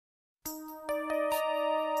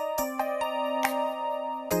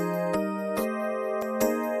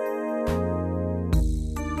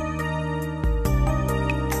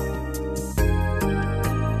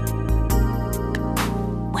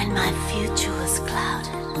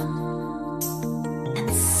clouded and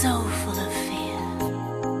so full of fear.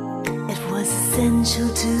 It was essential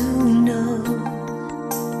to know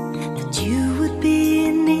that you would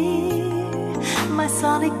be near. My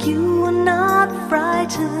Sonic, you were not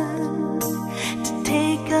frightened to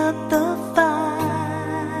take up the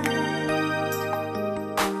fight,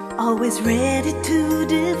 always ready to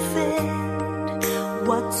defend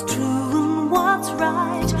what's true and what's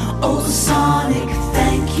right. Oh Sonic,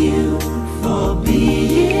 thank you for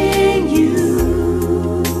being you.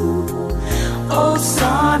 Oh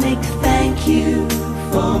Sonic, thank you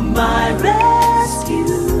for my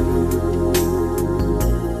rescue.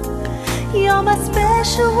 You're my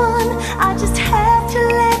special one, I just have to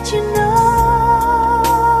let you know.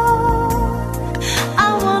 I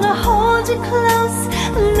wanna hold you close,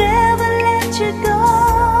 never let you go.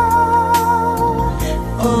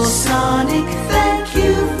 Oh Sonic, thank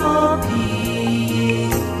you for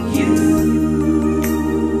being you.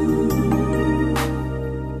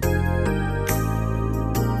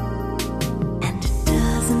 And it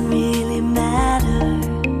doesn't really matter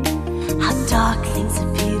how dark things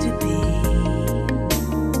appear to be.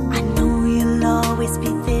 I know you'll always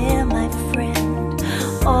be there, my friend,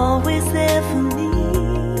 always there for me.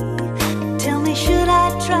 Tell me, should I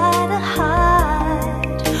try to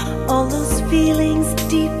hide all those feelings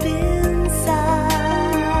deep inside?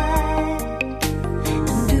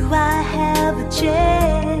 And do I have a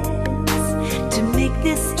chance to make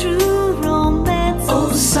this true romance?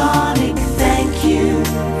 Oh Sonic, thank you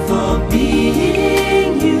for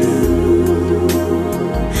being you.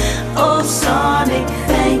 Oh Sonic,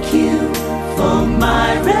 thank you for my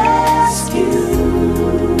rescue.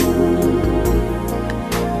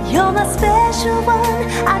 You're my special one,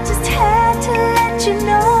 I just had to let you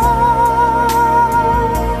know.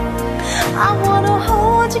 I wanna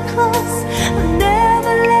hold you close,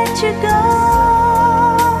 never let you go.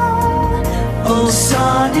 Oh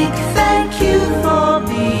Sonic, thank you for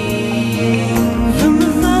being you. From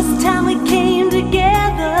the first time we came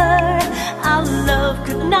together, our love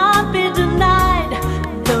could not be denied.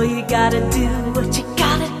 Though you gotta do what you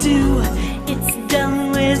gotta do, it's done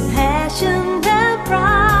with passion and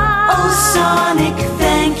pride. Oh Sonic,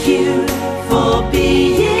 thank you for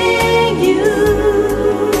being you.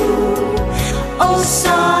 Oh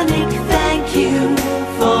Sonic, thank you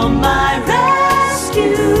for my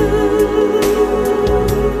rescue.